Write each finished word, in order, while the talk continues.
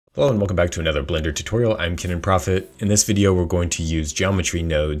Hello and welcome back to another Blender tutorial. I'm Ken and Prophet. In this video, we're going to use geometry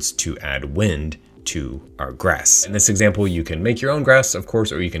nodes to add wind to our grass. In this example, you can make your own grass, of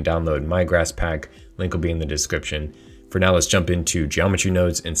course, or you can download my grass pack. Link will be in the description. For now, let's jump into geometry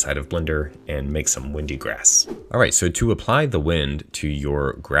nodes inside of Blender and make some windy grass. All right, so to apply the wind to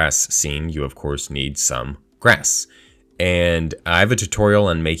your grass scene, you of course need some grass. And I have a tutorial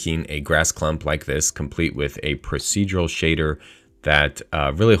on making a grass clump like this, complete with a procedural shader that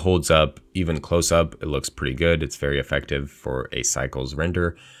really holds up even close up. It looks pretty good. It's very effective for a cycles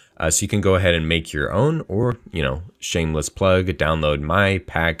render. So you can go ahead and make your own, or, shameless plug, download my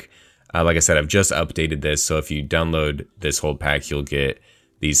pack. Like I said, I've just updated this. So if you download this whole pack, you'll get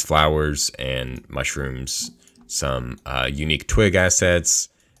these flowers and mushrooms, some unique twig assets,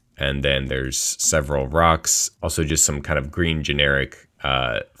 and then there's several rocks, also just some kind of green generic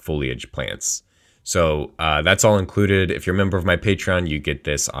foliage plants. So that's all included. If you're a member of my Patreon, you get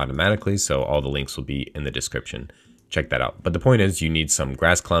this automatically. So all the links will be in the description. Check that out. But the point is, you need some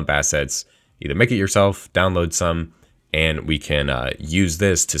grass clump assets. Either make it yourself, download some, and we can use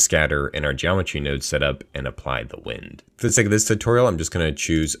this to scatter in our geometry node setup and apply the wind. For the sake of this tutorial, I'm just going to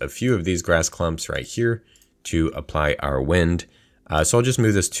choose a few of these grass clumps right here to apply our wind. So I'll just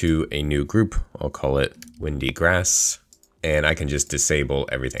move this to a new group. I'll call it windy grass. And I can just disable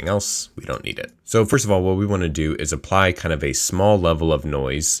everything else. We don't need it. So first of all, what we want to do is apply kind of a small level of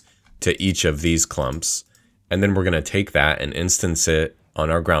noise to each of these clumps. And then we're going to take that and instance it on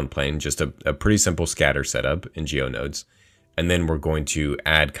our ground plane, just a pretty simple scatter setup in GeoNodes. And then we're going to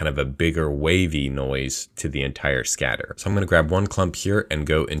add kind of a bigger wavy noise to the entire scatter. So I'm going to grab one clump here and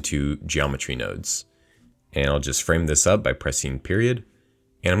go into geometry nodes. And I'll just frame this up by pressing period.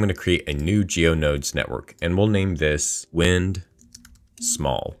 And I'm going to create a new GeoNodes network, and we'll name this wind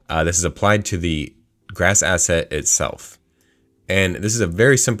small. This is applied to the grass asset itself. And this is a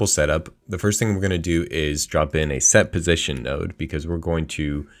very simple setup. The first thing we're going to do is drop in a set position node, because we're going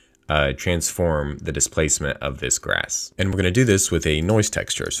to transform the displacement of this grass. And we're going to do this with a noise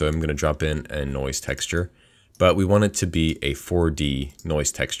texture. So I'm going to drop in a noise texture, but we want it to be a 4D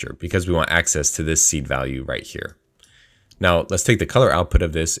noise texture because we want access to this seed value right here. Now let's take the color output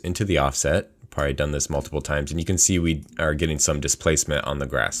of this into the offset. Probably done this multiple times, and you can see we are getting some displacement on the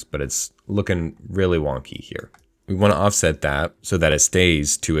grass, but it's looking really wonky here. We want to offset that so that it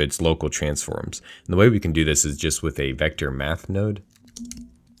stays to its local transforms. And the way we can do this is just with a vector math node.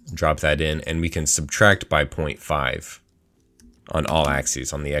 Drop that in, and we can subtract by 0.5 on all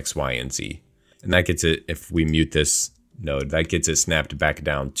axes, on the X, Y, and Z. And that gets it, if we mute this node, that gets it snapped back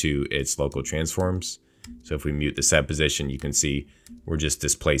down to its local transforms. So if we mute the set position, you can see we're just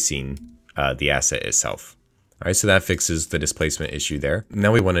displacing the asset itself. All right, so that fixes the displacement issue there.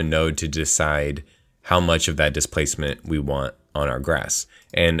 Now we want a node to decide how much of that displacement we want on our grass.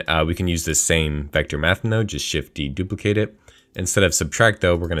 And we can use this same vector math node, just Shift D, duplicate it. Instead of subtract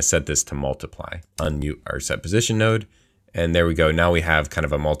though, we're going to set this to multiply. Unmute our set position node. And there we go. Now we have kind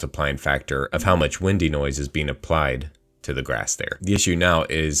of a multiplying factor of how much windy noise is being applied to the grass there. The issue now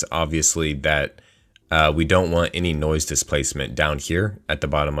is obviously that we don't want any noise displacement down here at the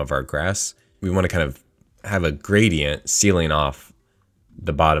bottom of our grass. We want to kind of have a gradient sealing off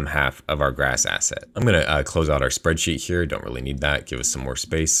the bottom half of our grass asset. I'm going to close out our spreadsheet here. Don't really need that. Give us some more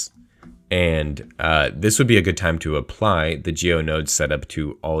space. And this would be a good time to apply the GeoNode setup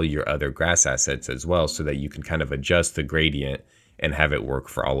to all your other grass assets as well, so that you can kind of adjust the gradient and have it work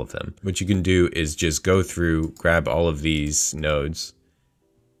for all of them. What you can do is just go through, grab all of these nodes,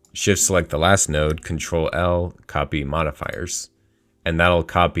 shift select the last node, Control L, copy modifiers. And that'll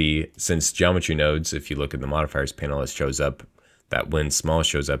copy, since geometry nodes, if you look at the modifiers panel, it shows up, that wind small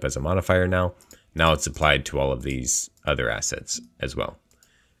shows up as a modifier now. Now it's applied to all of these other assets as well.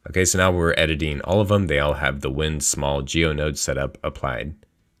 Okay, so now we're editing all of them. They all have the wind small GeoNode setup applied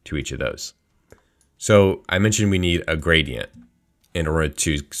to each of those. So I mentioned we need a gradient in order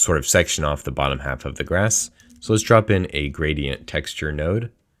to sort of section off the bottom half of the grass. So let's drop in a gradient texture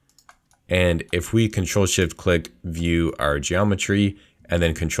node. And if we Control Shift click view our geometry and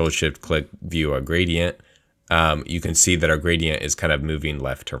then Control Shift click view our gradient, you can see that our gradient is kind of moving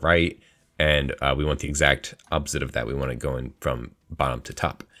left to right. And we want the exact opposite of that. We want it going from bottom to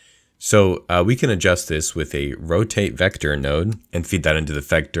top. So we can adjust this with a rotate vector node and feed that into the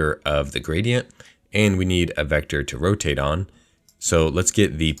vector of the gradient. And we need a vector to rotate on. So let's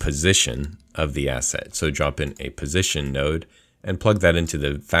get the position of the asset. So drop in a position node and plug that into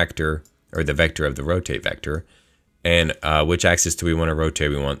the factor, or the vector of the rotate vector. And which axis do we want to rotate?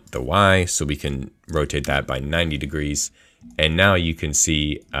 We want the Y, so we can rotate that by 90 degrees. And now you can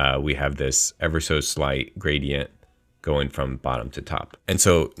see we have this ever so slight gradient going from bottom to top. And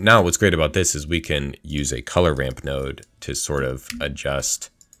so now what's great about this is we can use a color ramp node to sort of adjust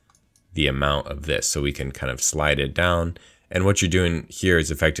the amount of this. So we can kind of slide it down. And what you're doing here is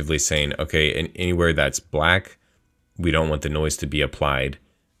effectively saying, okay, anywhere that's black, we don't want the noise to be applied.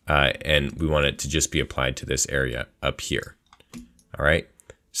 And we want it to just be applied to this area up here. All right.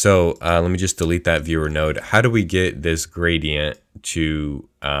 So let me just delete that viewer node. How do we get this gradient to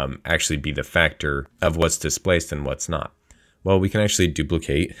actually be the factor of what's displaced and what's not? Well, we can actually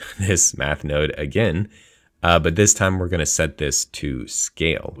duplicate this math node again, but this time we're going to set this to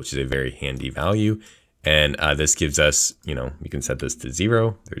scale, which is a very handy value. And this gives us, we can set this to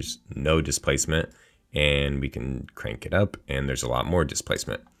 0. There's no displacement, and we can crank it up, and there's a lot more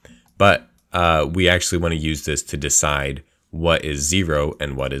displacement. But we actually want to use this to decide what is 0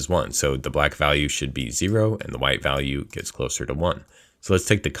 and what is 1. So the black value should be 0 and the white value gets closer to 1. So let's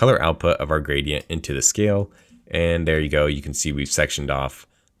take the color output of our gradient into the scale. And there you go. You can see we've sectioned off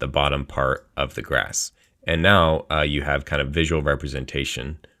the bottom part of the grass. And now you have kind of visual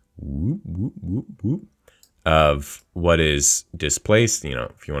representation of what is displaced.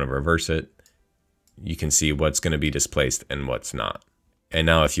 If you want to reverse it, you can see what's going to be displaced and what's not. And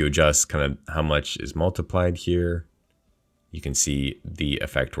now if you adjust kind of how much is multiplied here, you can see the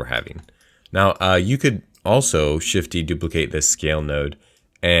effect we're having. Now, you could also shift deduplicate this scale node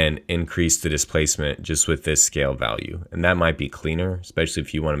and increase the displacement just with this scale value. And that might be cleaner, especially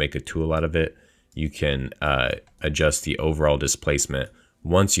if you want to make a tool out of it. You can adjust the overall displacement.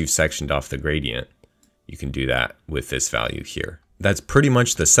 Once you've sectioned off the gradient, you can do that with this value here. That's pretty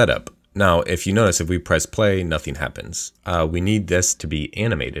much the setup. Now, if you notice, if we press play, nothing happens. We need this to be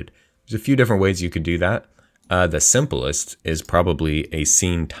animated. There's a few different ways you could do that. The simplest is probably a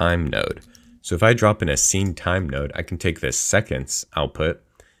scene time node. So if I drop in a scene time node, I can take this seconds output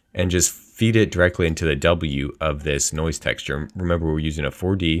and just feed it directly into the W of this noise texture. Remember, we're using a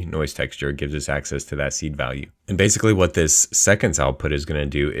 4D noise texture. It gives us access to that seed value. And basically what this seconds output is going to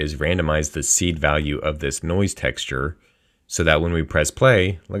do is randomize the seed value of this noise texture so that when we press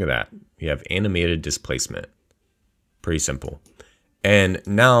play, look at that, we have animated displacement. Pretty simple. And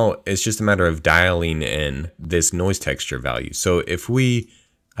now it's just a matter of dialing in this noise texture value. So if we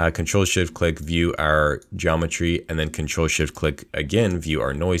Control-Shift-Click view our geometry and then Control-Shift-Click again view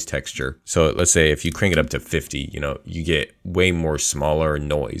our noise texture. So let's say if you crank it up to 50, you get way more smaller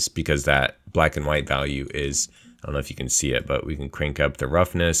noise because that black and white value is, I don't know if you can see it, but we can crank up the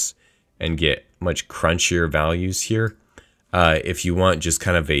roughness and get much crunchier values here. If you want just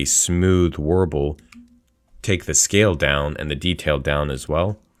kind of a smooth warble, take the scale down and the detail down as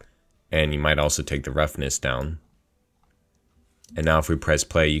well. And you might also take the roughness down. And now if we press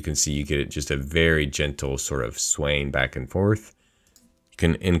play, you can see you get just a very gentle sort of swaying back and forth. You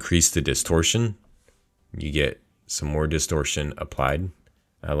can increase the distortion. You get some more distortion applied.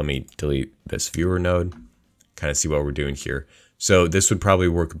 Let me delete this viewer node, kind of see what we're doing here. So this would probably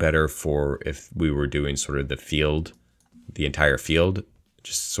work better for if we were doing sort of the field, the entire field,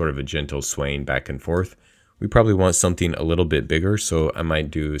 just sort of a gentle swaying back and forth. We probably want something a little bit bigger, so I might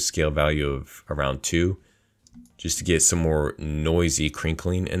do a scale value of around 2, just to get some more noisy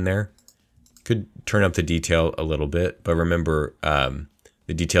crinkling in there. Could turn up the detail a little bit, but remember,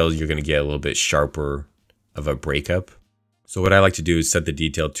 the detail, you're going to get a little bit sharper of a breakup. So what I like to do is set the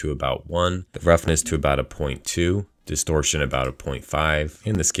detail to about 1, the roughness to about a 0.2, distortion about a 0.5,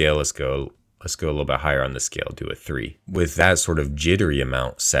 and the scale, let's go a little bit higher on the scale, do a 3. With that sort of jittery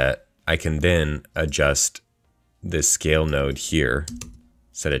amount set, I can then adjust this scale node here,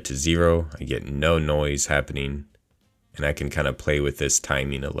 set it to 0. I get no noise happening, and I can kind of play with this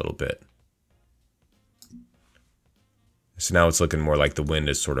timing a little bit. So now it's looking more like the wind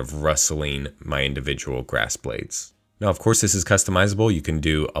is sort of rustling my individual grass blades. Now, of course, this is customizable. You can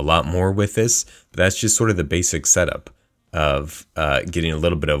do a lot more with this, but that's just sort of the basic setup of getting a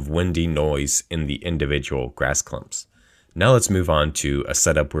little bit of windy noise in the individual grass clumps. Now let's move on to a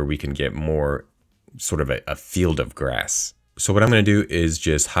setup where we can get more sort of a field of grass. So what I'm going to do is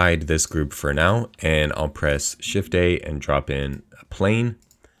just hide this group for now, and I'll press Shift A and drop in a plane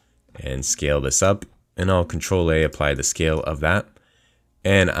and scale this up, and I'll Control A, apply the scale of that.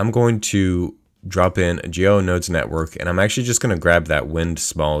 And I'm going to drop in a GeoNodes network, and I'm actually just going to grab that wind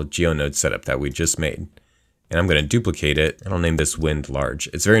small GeoNode setup that we just made. And I'm going to duplicate it, and I'll name this wind large.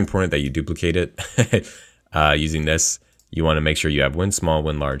 It's very important that you duplicate it using this. You want to make sure you have wind small,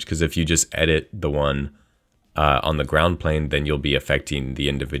 wind large, because if you just edit the one on the ground plane, then you'll be affecting the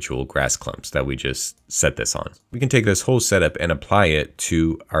individual grass clumps that we just set this on. We can take this whole setup and apply it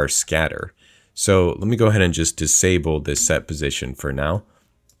to our scatter. So let me go ahead and just disable this set position for now.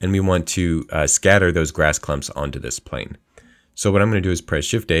 and we want to scatter those grass clumps onto this plane. So what I'm going to do is press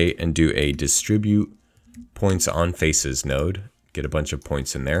Shift A and do a distribute points on faces node, get a bunch of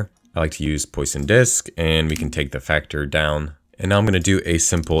points in there. I like to use Poisson disk, and we can take the factor down. And now I'm going to do a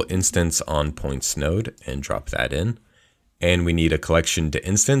simple instance on points node and drop that in. And we need a collection to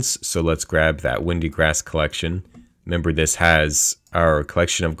instance, so let's grab that windy grass collection. Remember, this has our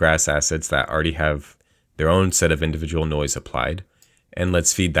collection of grass assets that already have their own set of individual noise applied. And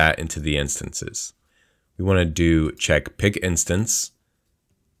let's feed that into the instances. We want to do check pick instance,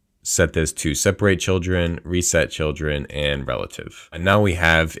 set this to separate children, reset children, and relative. And now we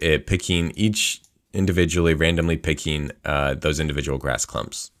have it picking each individually, randomly picking those individual grass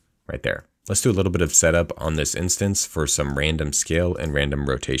clumps right there. Let's do a little bit of setup on this instance for some random scale and random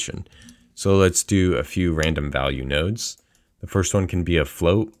rotation. So let's do a few random value nodes. The first one can be a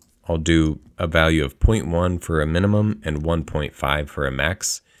float. I'll do a value of 0.1 for a minimum and 1.5 for a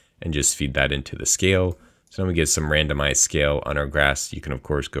max, and just feed that into the scale. So now we get some randomized scale on our grass. You can of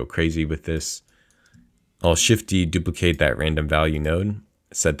course go crazy with this. I'll Shift D duplicate that random value node,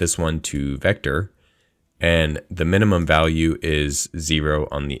 set this one to vector, and the minimum value is 0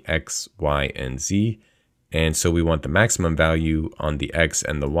 on the X, Y, and Z. And so we want the maximum value on the X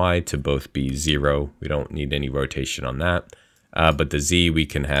and the Y to both be 0. We don't need any rotation on that. But the Z, we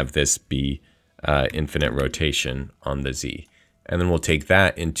can have this be infinite rotation on the Z. And then we'll take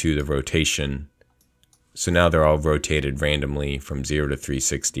that into the rotation. So now they're all rotated randomly from 0 to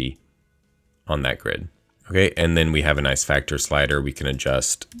 360 on that grid. Okay, and then we have a nice factor slider. We can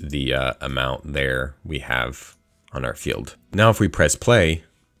adjust the amount there we have on our field. Now if we press play,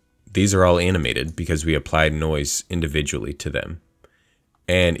 these are all animated because we applied noise individually to them.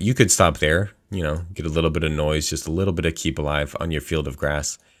 And you could stop there, you know, get a little bit of noise, just a little bit of keep alive on your field of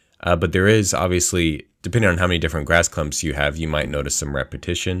grass. But there is obviously, depending on how many different grass clumps you have, you might notice some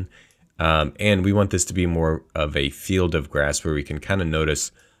repetition. And we want this to be more of a field of grass where we can kind of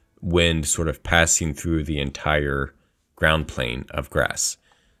notice wind sort of passing through the entire ground plane of grass.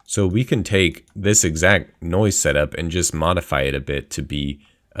 So we can take this exact noise setup and just modify it a bit to be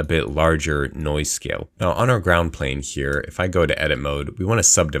a bit larger noise scale. Now on our ground plane here, if I go to edit mode, we want to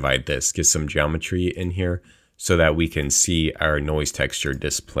subdivide this, get some geometry in here so that we can see our noise texture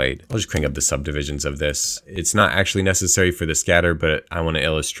displayed. I'll just crank up the subdivisions of this. It's not actually necessary for the scatter, but I want to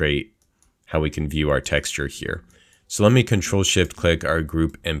illustrate how we can view our texture here. So let me Control Shift click our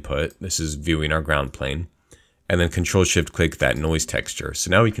group input. This is viewing our ground plane. And then Control Shift click that noise texture.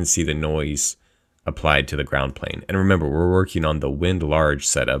 So now we can see the noise applied to the ground plane. And remember, we're working on the wind large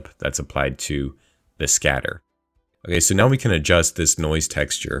setup that's applied to the scatter. Okay, so now we can adjust this noise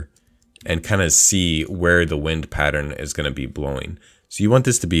texture and kind of see where the wind pattern is going to be blowing. So you want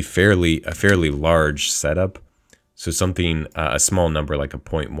this to be a fairly large setup. So something, a small number like a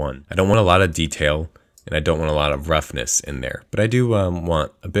 0.1. I don't want a lot of detail and I don't want a lot of roughness in there, but I do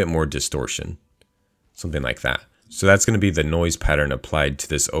want a bit more distortion, something like that. So that's going to be the noise pattern applied to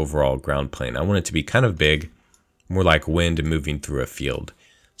this overall ground plane. I want it to be kind of big, more like wind moving through a field.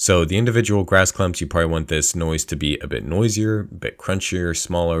 So the individual grass clumps, you probably want this noise to be a bit noisier, a bit crunchier,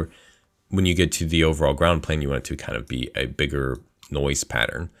 smaller. When you get to the overall ground plane, you want it to kind of be a bigger noise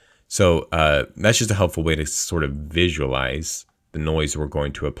pattern. So that's just a helpful way to sort of visualize the noise we're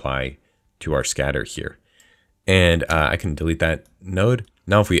going to apply to our scatter here. And I can delete that node.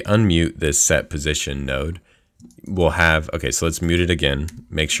 Now if we unmute this set position node, we'll have, okay, so let's mute it again.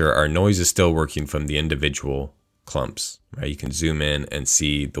 Make sure our noise is still working from the individual clumps. Right? You can zoom in and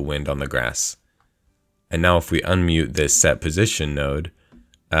see the wind on the grass. And now if we unmute this set position node,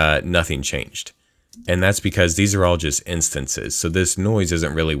 nothing changed. And that's because these are all just instances. So this noise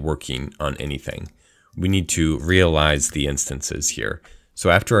isn't really working on anything. We need to realize the instances here. So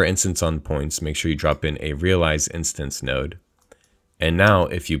after our instance on points, make sure you drop in a realize instance node. And now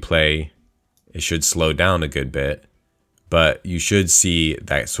if you play, it should slow down a good bit, but you should see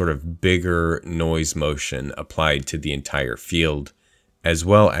that sort of bigger noise motion applied to the entire field, as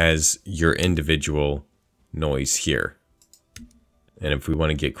well as your individual noise here. And if we want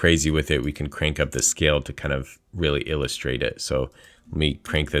to get crazy with it, we can crank up the scale to kind of really illustrate it. So let me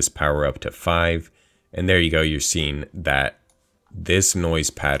crank this power up to 5. And there you go. You're seeing that this noise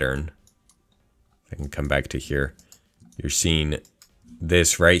pattern, if I can come back to here, you're seeing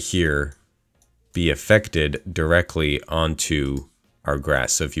this right here be affected directly onto our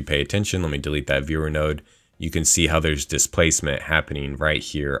grass. So if you pay attention, let me delete that viewer node. You can see how there's displacement happening right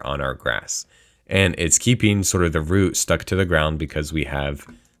here on our grass. And it's keeping sort of the root stuck to the ground because we have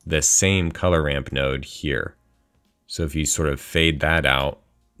the same color ramp node here. So if you sort of fade that out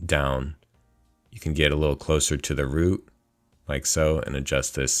down, you can get a little closer to the root like so, and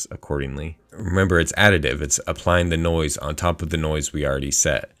adjust this accordingly. Remember, it's additive. It's applying the noise on top of the noise we already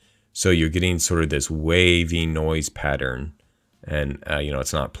set. So you're getting sort of this wavy noise pattern. And, you know,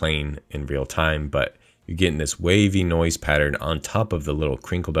 it's not playing in real time, but you're getting this wavy noise pattern on top of the little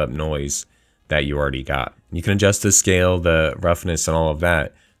crinkled up noise that you already got. You can adjust the scale, the roughness, and all of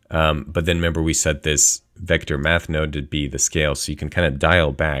that. But then remember, we set this vector math node to be the scale, so you can kind of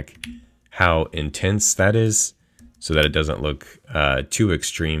dial back how intense that is so that it doesn't look too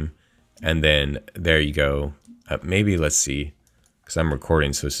extreme. And then there you go. Maybe let's see, because I'm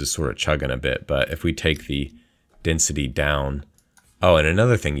recording, so this is sort of chugging a bit. But if we take the density down, oh, and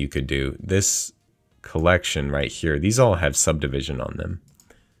another thing you could do, this collection right here, these all have subdivision on them.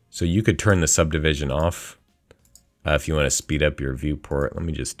 So you could turn the subdivision off if you want to speed up your viewport. Let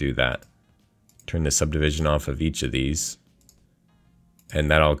me just do that. Turn the subdivision off of each of these. And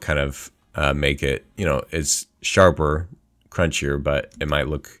that'll kind of make it, you know, it's sharper, crunchier, but it might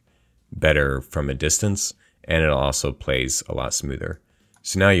look better from a distance. And it also plays a lot smoother.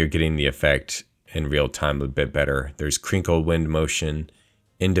 So now you're getting the effect in real time a bit better. There's crinkle wind motion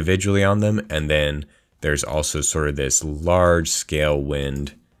individually on them, and then there's also sort of this large scale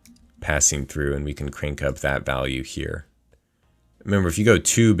wind passing through, and we can crank up that value here. Remember, if you go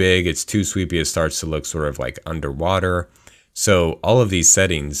too big, it's too sweepy, it starts to look sort of like underwater. So all of these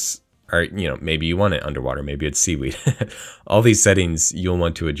settings are, you know, maybe you want it underwater, maybe it's seaweed. All these settings you'll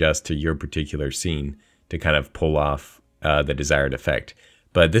want to adjust to your particular scene to kind of pull off the desired effect.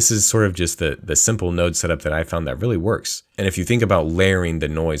 But this is sort of just the simple node setup that I found that really works. And if you think about layering the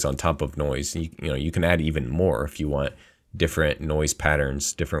noise on top of noise, you know, you can add even more if you want different noise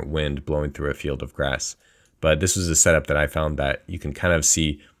patterns, different wind blowing through a field of grass. But this was a setup that I found that you can kind of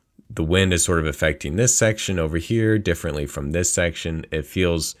see the wind is sort of affecting this section over here differently from this section. It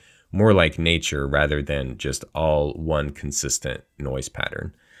feels more like nature rather than just all one consistent noise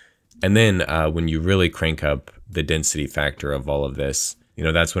pattern. And then when you really crank up the density factor of all of this, you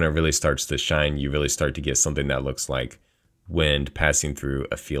know, that's when it really starts to shine. You really start to get something that looks like wind passing through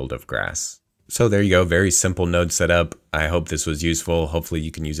a field of grass. So there you go, very simple node setup. I hope this was useful. Hopefully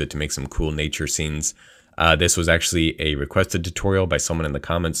you can use it to make some cool nature scenes. This was actually a requested tutorial by someone in the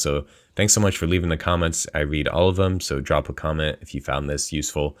comments, so thanks so much for leaving the comments. I read all of them, so drop a comment if you found this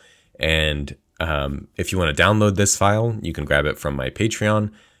useful. And if you want to download this file, you can grab it from my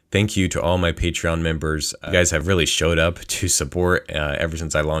Patreon. Thank you to all my Patreon members. You guys have really showed up to support ever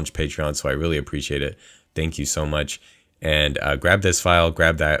since I launched Patreon, so I really appreciate it. Thank you so much. And grab this file,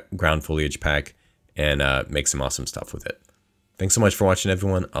 grab that ground foliage pack, and make some awesome stuff with it. Thanks so much for watching,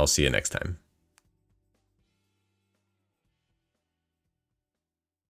 everyone. I'll see you next time.